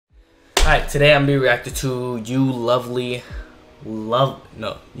Alright, today I'm gonna be reacting to You Lovely Lovers,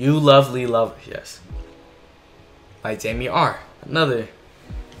 yes, by JaimeR. Another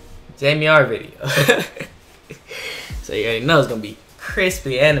JaimeR video. So you already know it's gonna be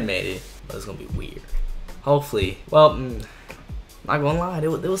crispy animated, but it's gonna be weird. Hopefully, well, not gonna lie, there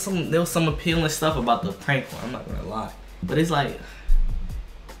was some appealing stuff about the prank one. I'm not gonna lie, but it's like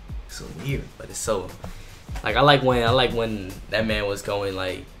so weird, but it's so like I like when that man was going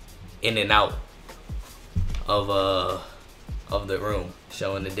like in and out of the room,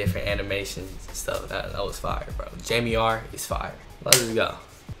 showing the different animations and stuff. That was fire, bro. JaimeR is fire. Let's go.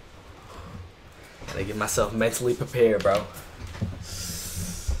 Gotta get myself mentally prepared, bro.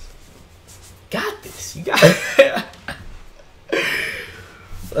 Got this. You got it.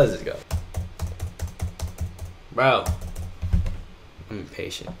 Let's just go, bro. I'm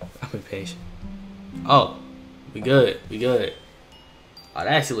impatient. Oh, we good. Oh,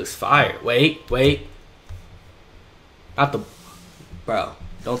 that actually looks fire. Wait. Not the... Bro,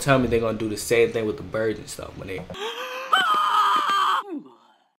 don't tell me they're gonna do the same thing with the birds and stuff when they...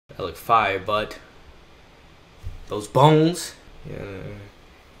 That look fire, but... Those bones... Yeah.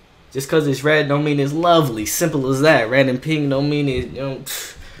 Just cause it's red don't mean it's lovely. Simple as that. Red and pink don't mean it, you know...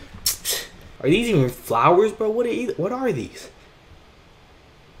 Are these even flowers, bro? What are these?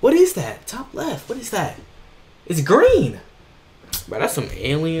 What is that? Top left. What is that? It's green. Bro, that's some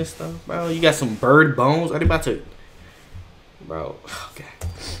alien stuff, bro. You got some bird bones. Are they about to... Bro, okay.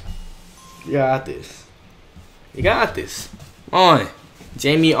 You got this. Come on.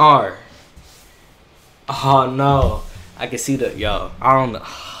 JaimeR. Oh, no. I can see the... Yo, I don't know.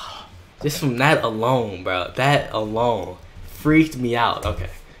 Just from that alone, bro. That alone freaked me out.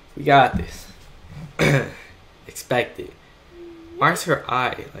 Okay. We got this. Expect it. Where's her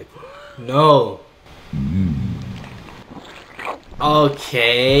eye? Like, no.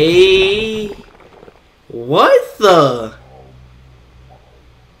 Okay. What the?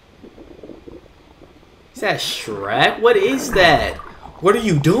 Is that Shrek? What is that? What are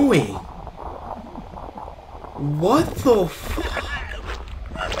you doing? What the fuck?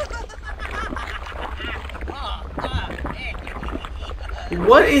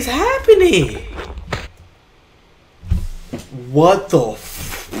 What is happening? What the?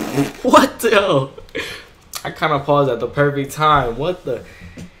 What the? I kind of paused at the perfect time. What the?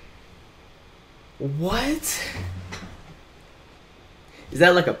 What? Is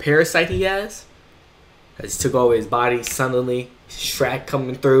that like a parasite he has? That just took over his body suddenly. Shrek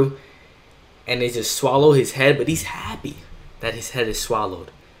coming through. And they just swallow his head. But he's happy that his head is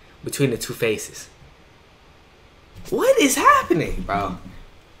swallowed between the two faces. What is happening, bro?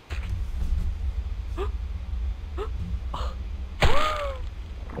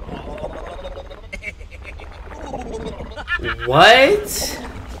 What?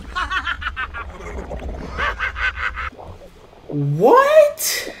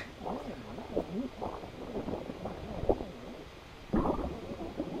 What?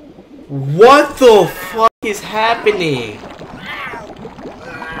 What the fuck is happening?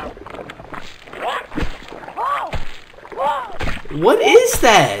 What is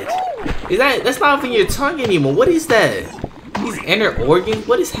that? That's not even your tongue anymore. What is that? These inner organs?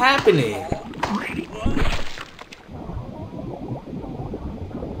 What is happening?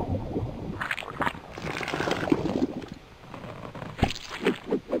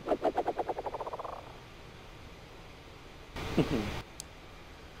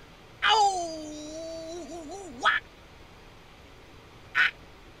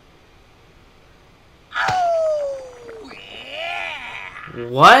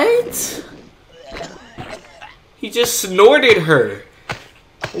 What? He just snorted her.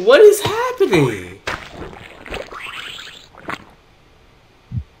 What is happening?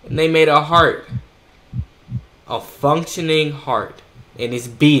 And they made a heart. A functioning heart. And it's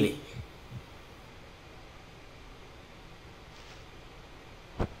beating.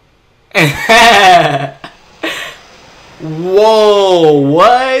 Whoa,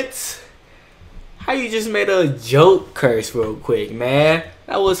 what? How you just made a joke curse real quick, man?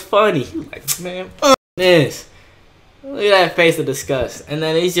 That was funny. He was like, man, fuck this. Look at that face of disgust. And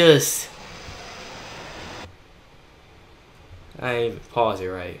then it's just... I didn't even pause it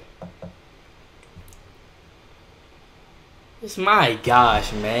right. It's my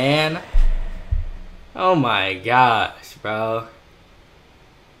gosh, man. Oh my gosh, bro.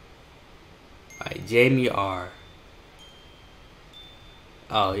 By JaimeR.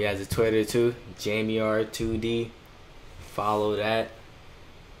 Oh, he has a Twitter too. JaimeR2D. Follow that.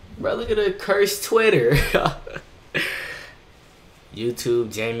 Bro, look at the cursed Twitter.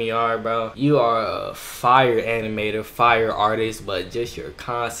 YouTube, JaimeR, bro. You are a fire animator, fire artist, but just your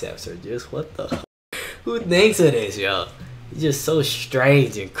concepts are just what the. Who thinks of this, yo? It's just so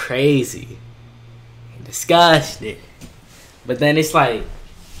strange and crazy and disgusting. But then it's like,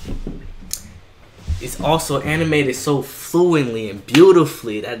 it's also animated so fluently and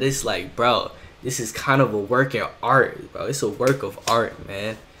beautifully that it's like, bro, this is kind of a work of art, bro. It's a work of art,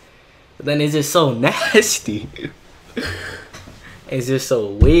 man. But then it's just so nasty. It's just so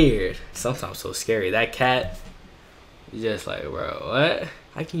weird. Sometimes so scary. That cat is just like, bro, what?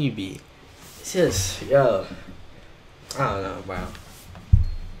 How can you be? It's just, yo, I don't know, bro.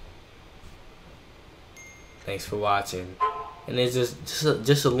 Thanks for watching. And it's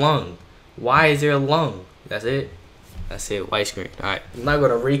just a lung. Why is there a lung? That's it. That's it. White screen. All right. I'm not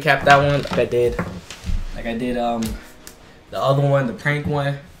gonna recap that one like I did the other one, the prank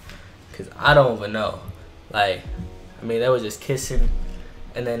one, cause I don't even know. Like, I mean, they were just kissing,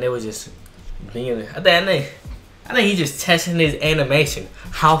 and then they were just being. I think he just testing his animation.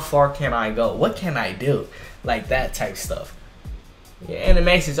 How far can I go? What can I do? Like that type stuff. Your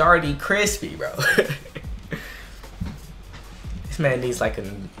animation's already crispy, bro. This man needs like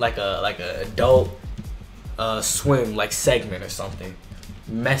a adult swim like segment or something.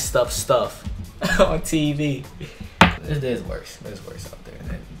 Messed up stuff on TV. There's worse. There's worse out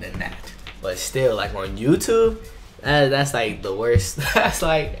there than that. But still, like on YouTube, that's like the worst. That's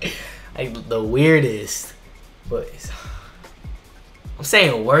like the weirdest. But I'm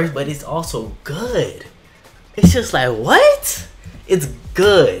saying worse, but it's also good. It's just like, what? It's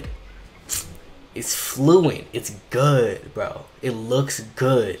good. It's fluent. It's good, bro. It looks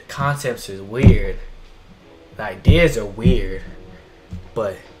good. Concepts is weird. The ideas are weird,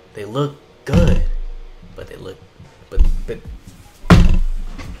 but they look good. But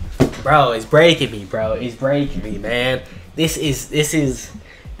bro, it's breaking me, bro. It's breaking me, man. This is.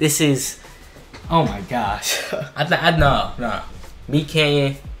 Oh my gosh. No. Meat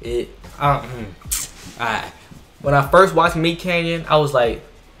Canyon. Alright. When I first watched Meat Canyon, I was like,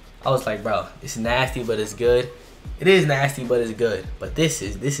 bro, it's nasty, but it's good. It is nasty, but it's good. But this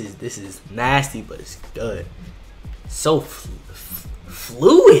is nasty, but it's good. So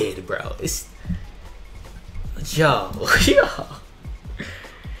fluid, bro. It's yo.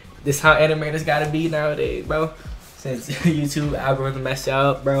 This how animators gotta be nowadays, bro. Since YouTube algorithm messed y'all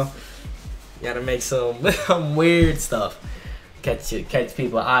up, bro. You gotta make some weird stuff. Catch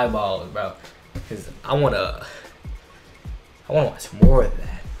people eyeballs, bro. Cause I wanna watch more of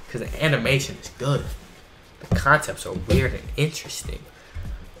that. Cause the animation is good. The concepts are weird and interesting.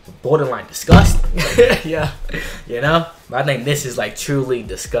 Borderline disgusting. Yeah. You know? But I think this is like truly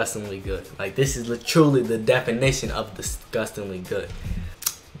disgustingly good. Like this is truly the definition of disgustingly good.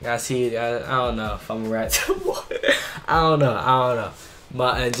 I see. I don't know if I'm right. I don't know.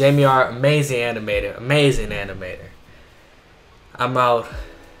 But JaimeR, amazing animator. I'm out.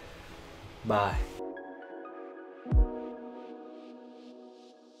 Bye.